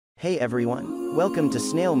Hey everyone, welcome to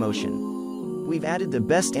Snail Motion. We've added the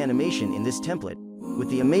best animation in this template. With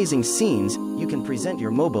the amazing scenes, you can present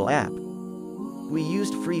your mobile app. We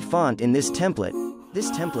used free font in this template.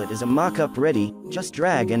 This template is a mock-up ready, just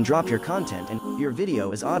drag and drop your content and your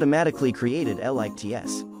video is automatically created like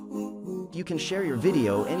this. You can share your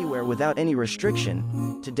video anywhere without any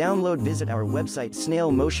restriction. To download, visit our website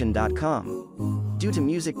snailmotion.com. Due to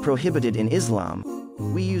music prohibited in Islam,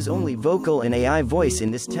 we use only vocal and AI voice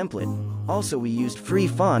in this template. Also, we used free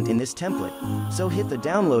font in this template. So hit the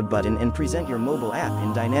download button and present your mobile app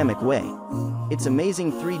in dynamic way. It's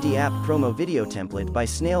amazing 3D app promo video template by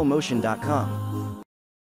snailmotion.com.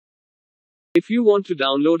 If you want to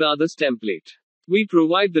download others template, we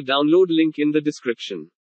provide the download link in the description.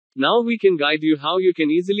 Now we can guide you how you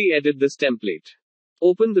can easily edit this template.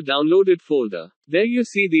 Open the downloaded folder. There you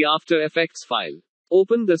see the After Effects file.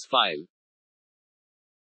 Open this file.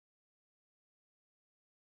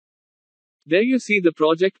 There you see the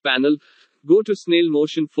project panel. Go to Snail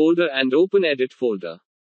Motion folder and open Edit folder.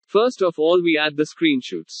 First of all, we add the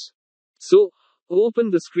screenshots. So,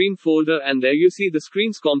 open the screen folder and there you see the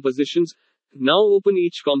screen's compositions. Now open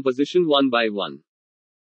each composition one by one.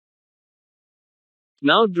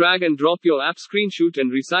 Now drag and drop your app screenshot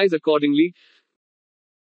and resize accordingly.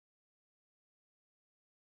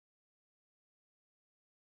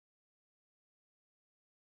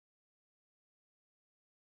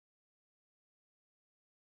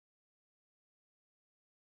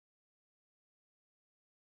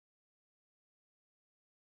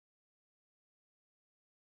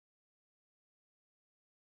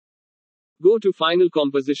 Go to Final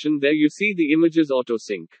Composition, there you see the images auto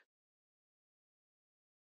sync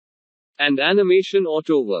and animation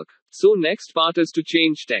auto work. So next part is to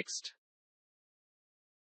change text.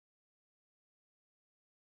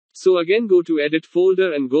 So again go to Edit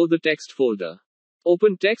folder and go the Text folder.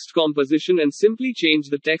 Open Text Composition and simply change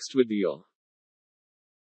the text with your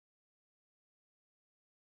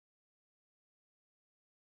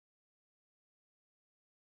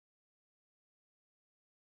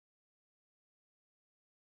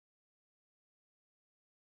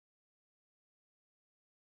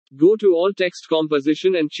Go to all text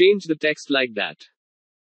composition and change the text like that.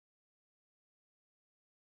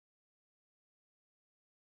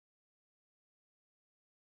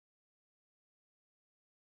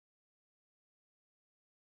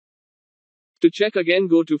 To check again,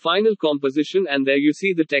 go to Final Composition and there you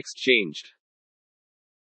see the text changed.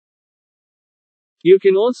 You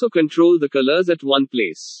can also control the colors at one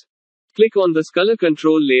place. Click on this color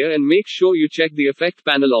control layer and make sure you check the Effect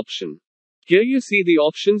panel option. Here you see the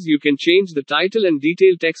options. You can change the title and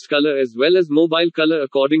detail text color as well as mobile color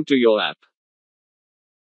according to your app.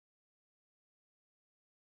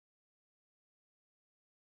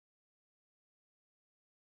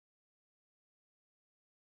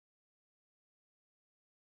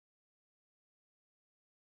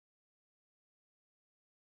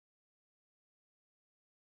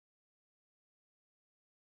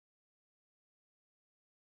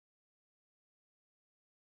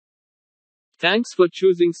 Thanks for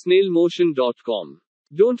choosing snailmotion.com.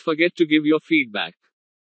 Don't forget to give your feedback.